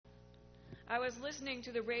I was listening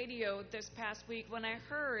to the radio this past week when I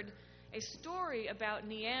heard a story about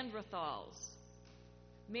Neanderthals.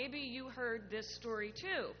 Maybe you heard this story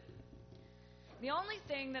too. The only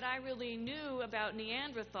thing that I really knew about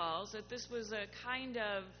Neanderthals, that this was a kind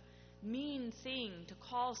of mean thing to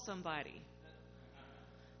call somebody.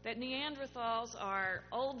 That Neanderthals are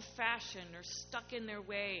old-fashioned or stuck in their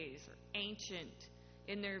ways or ancient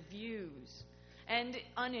in their views and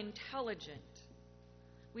unintelligent.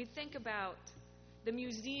 We think about the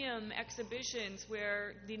museum exhibitions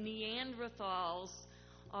where the Neanderthals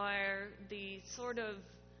are the sort of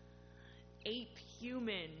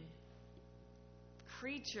ape-human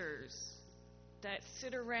creatures that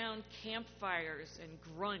sit around campfires and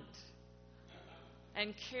grunt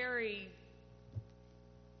and carry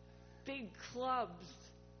big clubs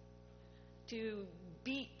to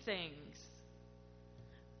beat things.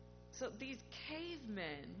 So these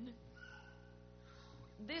cavemen,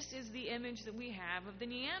 this is the image that we have of the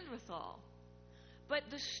Neanderthal. But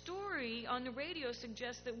the story on the radio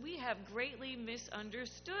suggests that we have greatly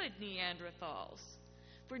misunderstood Neanderthals.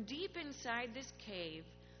 For deep inside this cave,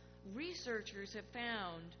 researchers have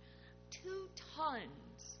found 2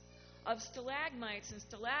 tons of stalagmites and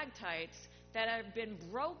stalactites that have been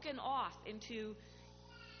broken off into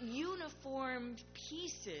uniformed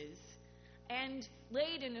pieces and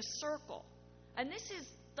laid in a circle. And this is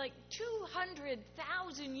like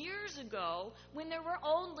 200,000 years ago when there were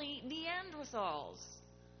only Neanderthals,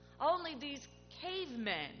 only these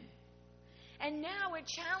cavemen. And now it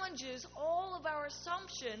challenges all of our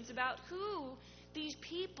assumptions about who these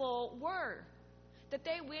people were, that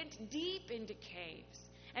they went deep into caves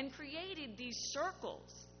and created these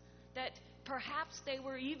circles, that perhaps they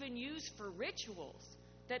were even used for rituals,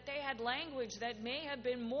 that they had language that may have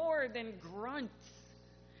been more than grunts,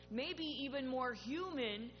 maybe even more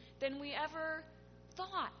human than we ever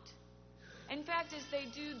thought. In fact, as they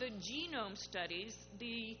do the genome studies,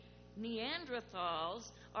 the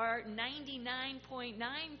Neanderthals are 99.9%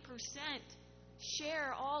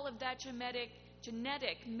 share all of that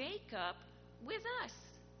genetic makeup with us.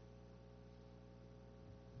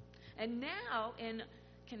 And now in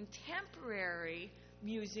contemporary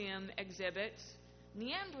museum exhibits,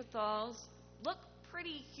 Neanderthals look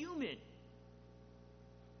pretty human.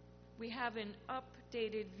 We have an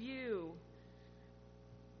updated view.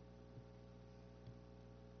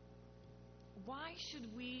 Why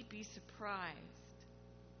should we be surprised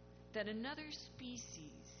that another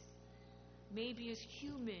species may be as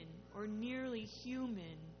human or nearly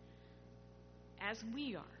human as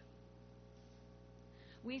we are?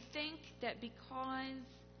 We think that because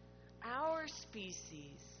our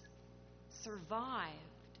species survived,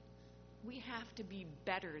 we have to be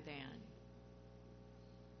better than.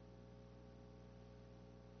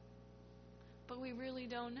 But we really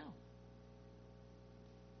don't know.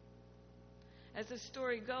 As the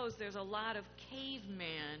story goes, there's a lot of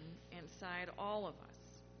caveman inside all of us.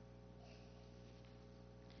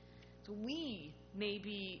 So we may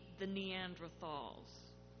be the Neanderthals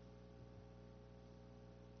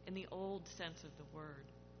in the old sense of the word.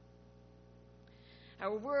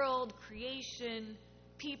 Our world, creation,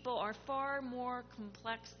 people are far more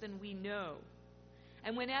complex than we know.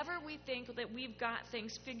 And whenever we think that we've got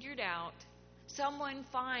things figured out, someone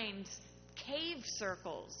finds cave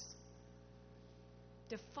circles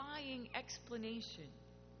defying explanation.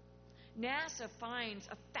 NASA finds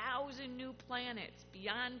 1,000 new planets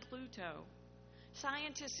beyond Pluto.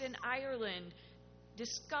 Scientists in Ireland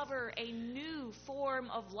discover a new form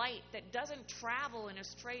of light that doesn't travel in a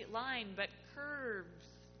straight line but curves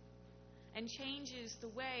and changes the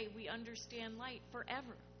way we understand light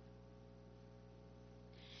forever.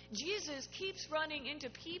 Jesus keeps running into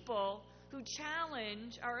people who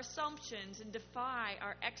challenge our assumptions and defy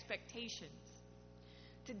our expectations.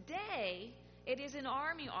 Today, it is an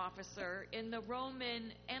army officer in the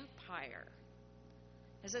Roman Empire.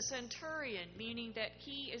 As a centurion, meaning that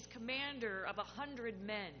he is commander of 100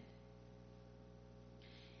 men.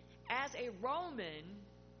 As a Roman,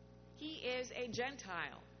 he is a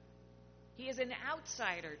Gentile. He is an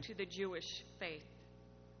outsider to the Jewish faith.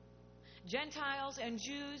 Gentiles and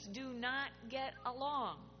Jews do not get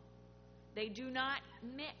along. They do not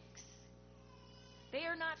mix. They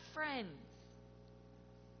are not friends.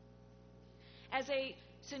 As a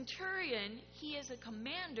centurion, he is a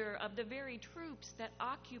commander of the very troops that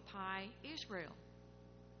occupy Israel.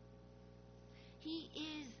 He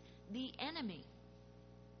is the enemy.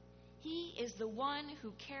 He is the one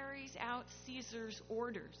who carries out Caesar's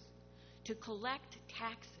orders to collect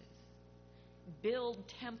taxes, build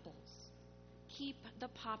temples, keep the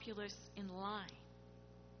populace in line.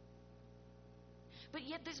 But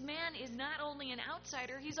yet this man is not only an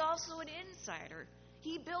outsider, he's also an insider.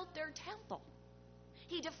 He built their temple.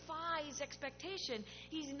 He defies expectation.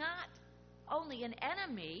 He's not only an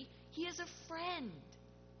enemy, he is a friend.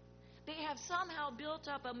 They have somehow built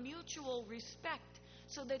up a mutual respect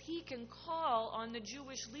so that he can call on the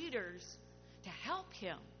Jewish leaders to help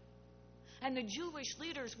him. And the Jewish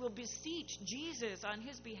leaders will beseech Jesus on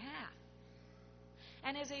his behalf.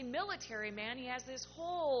 And as a military man, he has this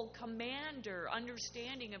whole commander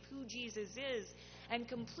understanding of who Jesus is and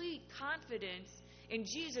complete confidence in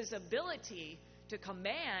Jesus' ability to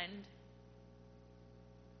command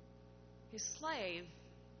his slave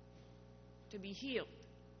to be healed.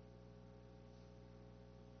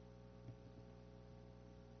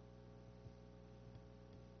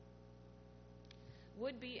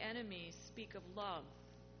 Would-be enemies speak of love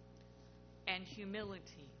and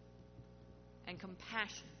humility and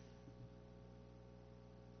compassion.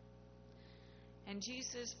 And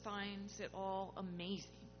Jesus finds it all amazing.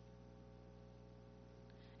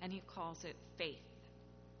 And he calls it faith.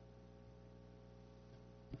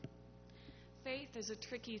 Faith is a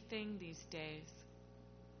tricky thing these days.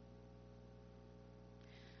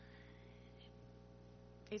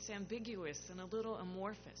 It's ambiguous and a little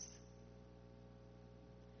amorphous.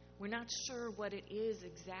 We're not sure what it is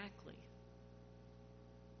exactly.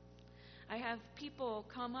 I have people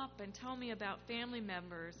come up and tell me about family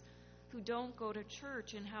members who don't go to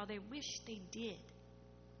church and how they wish they did.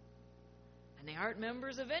 And they aren't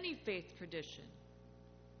members of any faith tradition.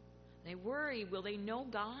 They worry, will they know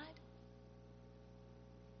God?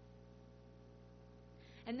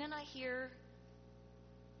 And then I hear,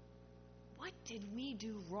 what did we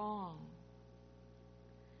do wrong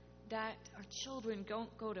that our children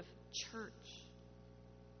don't go to church?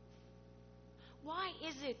 Why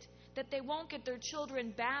is it that they won't get their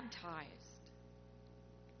children baptized?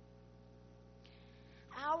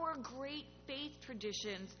 Our great faith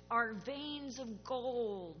traditions are veins of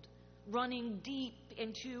gold running deep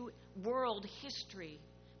into world history,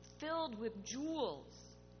 filled with jewels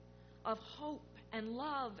of hope and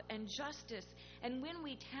love and justice. And when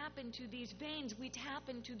we tap into these veins, we tap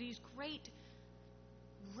into these great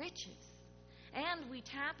riches. And we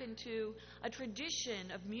tap into a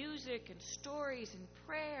tradition of music and stories and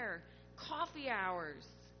prayer, coffee hours,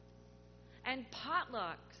 and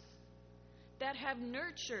potlucks that have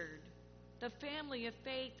nurtured the family of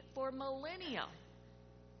faith for millennia.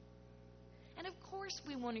 And of course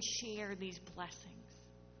we want to share these blessings.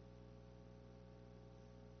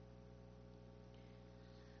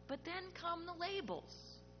 But then come the labels.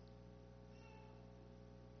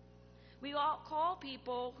 We all call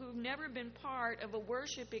people who've never been part of a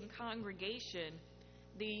worshiping congregation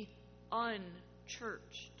the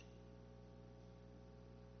unchurched.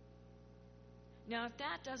 Now, if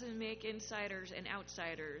that doesn't make insiders and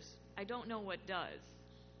outsiders, I don't know what does.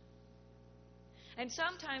 And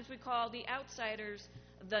sometimes we call the outsiders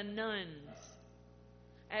the nuns,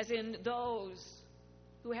 as in those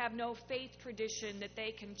who have no faith tradition that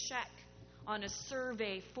they can check on a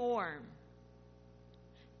survey form.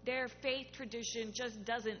 Their faith tradition just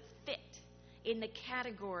doesn't fit in the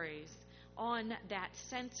categories on that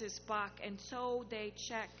census box, and so they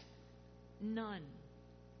check none.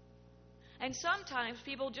 And sometimes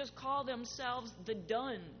people just call themselves the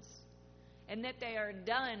dones, and that they are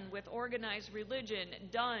done with organized religion,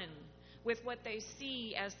 done with what they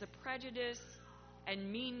see as the prejudice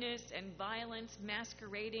and meanness and violence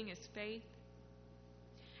masquerading as faith.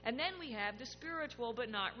 And then we have the spiritual but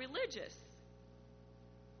not religious.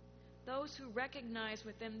 Those who recognize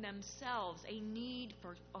within themselves a need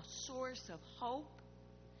for a source of hope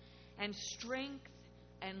and strength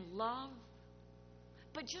and love,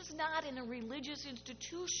 but just not in a religious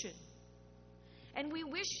institution. And we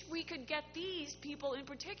wish we could get these people in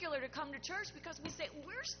particular to come to church because we say,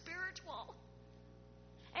 we're spiritual.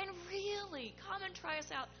 And really, come and try us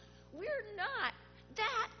out. We're not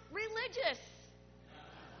that religious.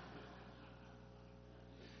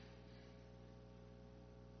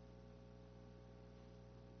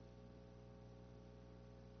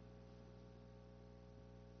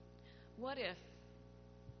 What if,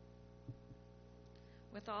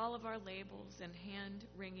 with all of our labels and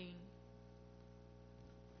hand-wringing,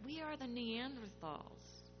 we are the Neanderthals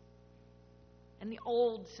in the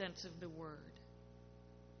old sense of the word?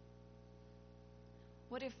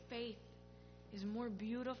 What if faith is more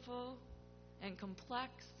beautiful and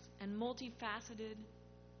complex and multifaceted,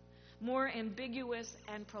 more ambiguous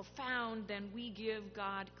and profound than we give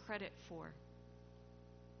God credit for?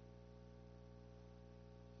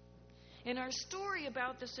 In our story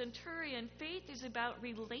about the centurion, faith is about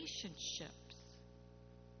relationships.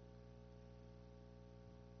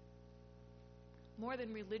 more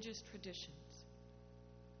than religious traditions.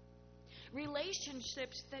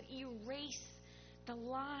 Relationships that erase the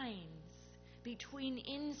lines between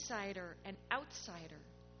insider and outsider,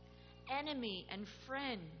 enemy and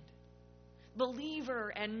friend,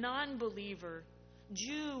 believer and non-believer,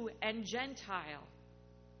 Jew and Gentile,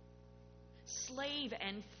 slave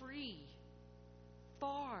and free,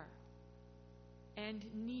 far and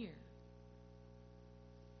near.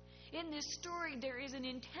 In this story, there is an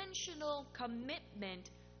intentional commitment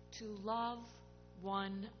to love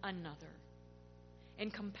one another in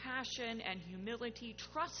compassion and humility,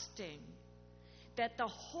 trusting that the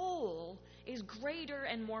whole is greater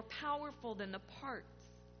and more powerful than the parts.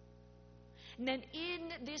 And then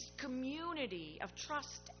in this community of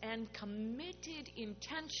trust and committed,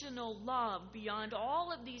 intentional love beyond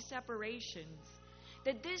all of these separations,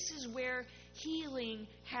 that this is where healing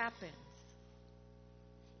happens,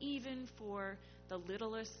 even for the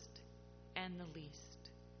littlest and the least.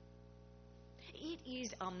 It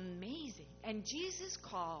is amazing, and Jesus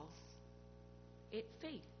calls it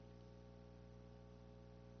faith.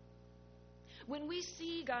 When we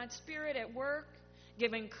see God's Spirit at work,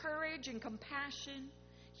 giving courage and compassion,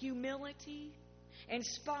 humility,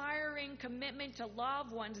 inspiring commitment to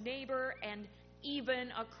love one's neighbor and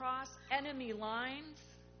even across enemy lines,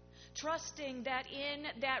 trusting that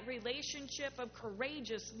in that relationship of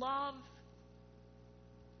courageous love,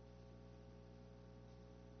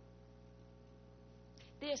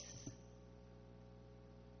 this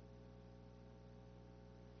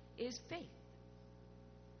is faith.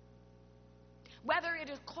 Whether it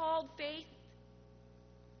is called faith,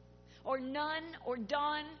 or none, or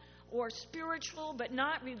done, or spiritual but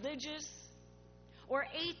not religious, or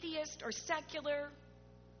atheist or secular,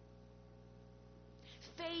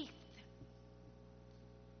 faith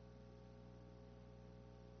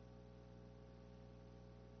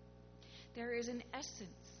there is an essence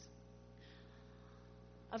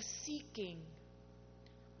of seeking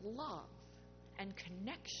love and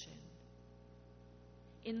connection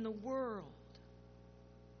in the world.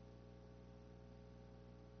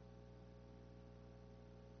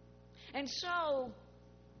 And so,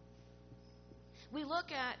 we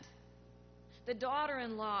look at the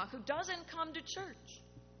daughter-in-law who doesn't come to church,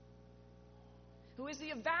 who is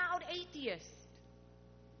the avowed atheist,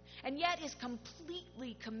 and yet is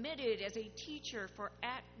completely committed as a teacher for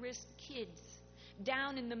at-risk kids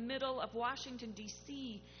down in the middle of Washington,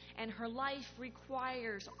 D.C., and her life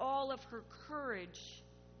requires all of her courage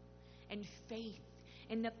and faith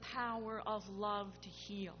in the power of love to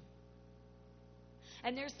heal.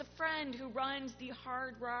 And there's the friend who runs the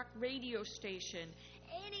hard rock radio station,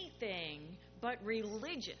 anything but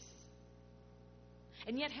religious,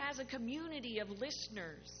 and yet has a community of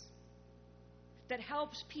listeners that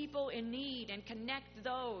helps people in need and connect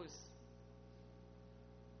those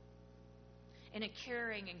in a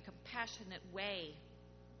caring and compassionate way.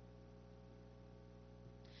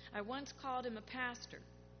 I once called him a pastor.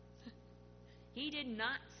 He did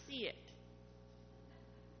not see it,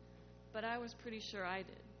 but I was pretty sure I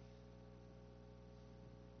did.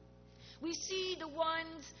 We see the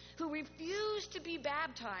ones who refuse to be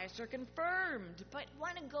baptized or confirmed, but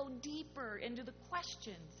want to go deeper into the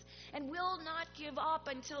questions and will not give up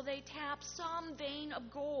until they tap some vein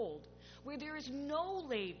of gold where there is no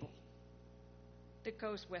label that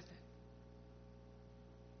goes with it.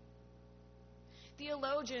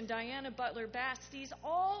 Theologian Diana Butler Bass sees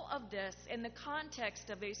all of this in the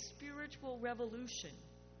context of a spiritual revolution,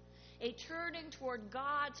 a turning toward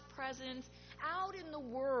God's presence out in the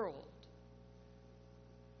world,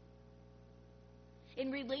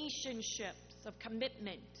 in relationships of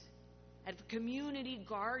commitment, and of community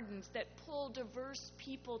gardens that pull diverse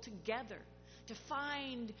people together to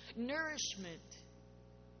find nourishment.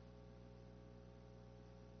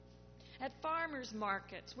 At farmers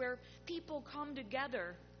markets, where people come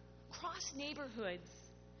together, cross neighborhoods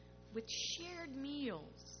with shared meals,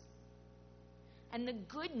 and the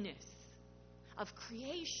goodness of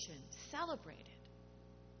creation celebrated.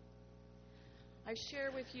 I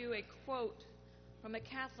share with you a quote from a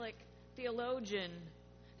Catholic theologian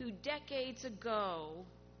who decades ago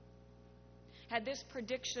had this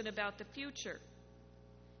prediction about the future.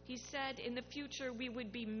 He said, in the future we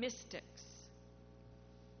would be mystics,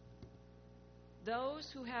 those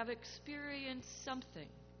who have experienced something,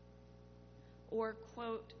 or,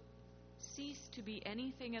 quote, cease to be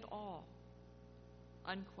anything at all,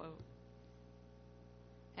 unquote.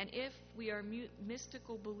 And if we are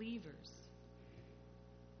mystical believers,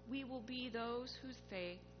 we will be those whose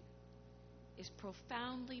faith is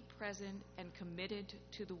profoundly present and committed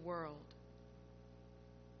to the world.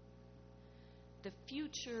 The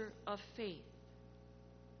future of faith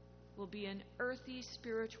will be an earthy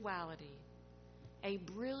spirituality, a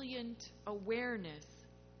brilliant awareness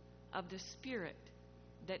of the Spirit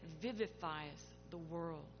that vivifies the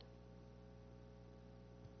world.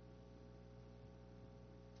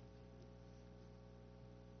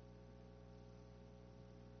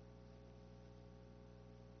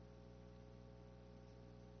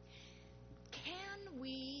 Can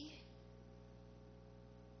we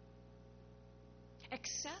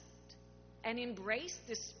accept and embrace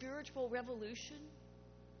this spiritual revolution?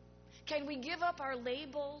 Can we give up our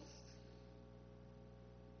labels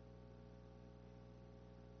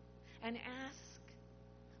and ask,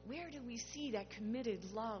 where do we see that committed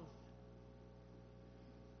love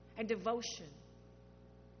and devotion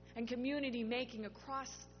and community making across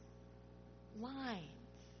lines,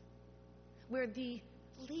 where the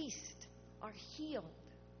least are healed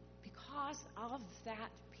because of that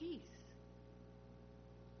peace?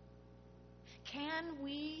 Can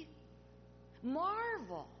we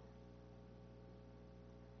marvel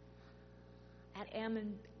at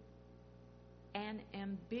an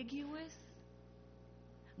ambiguous,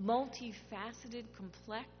 multifaceted,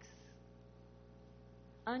 complex,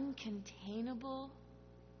 uncontainable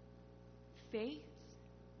faith?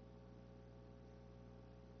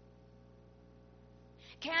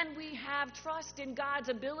 Can we have trust in God's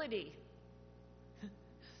ability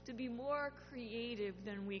to be more creative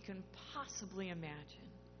than we can possibly imagine,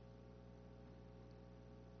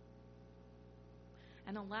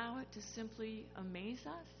 and allow it to simply amaze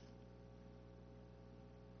us?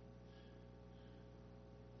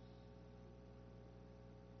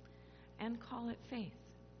 And call it faith.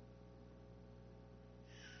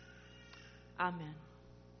 Amen.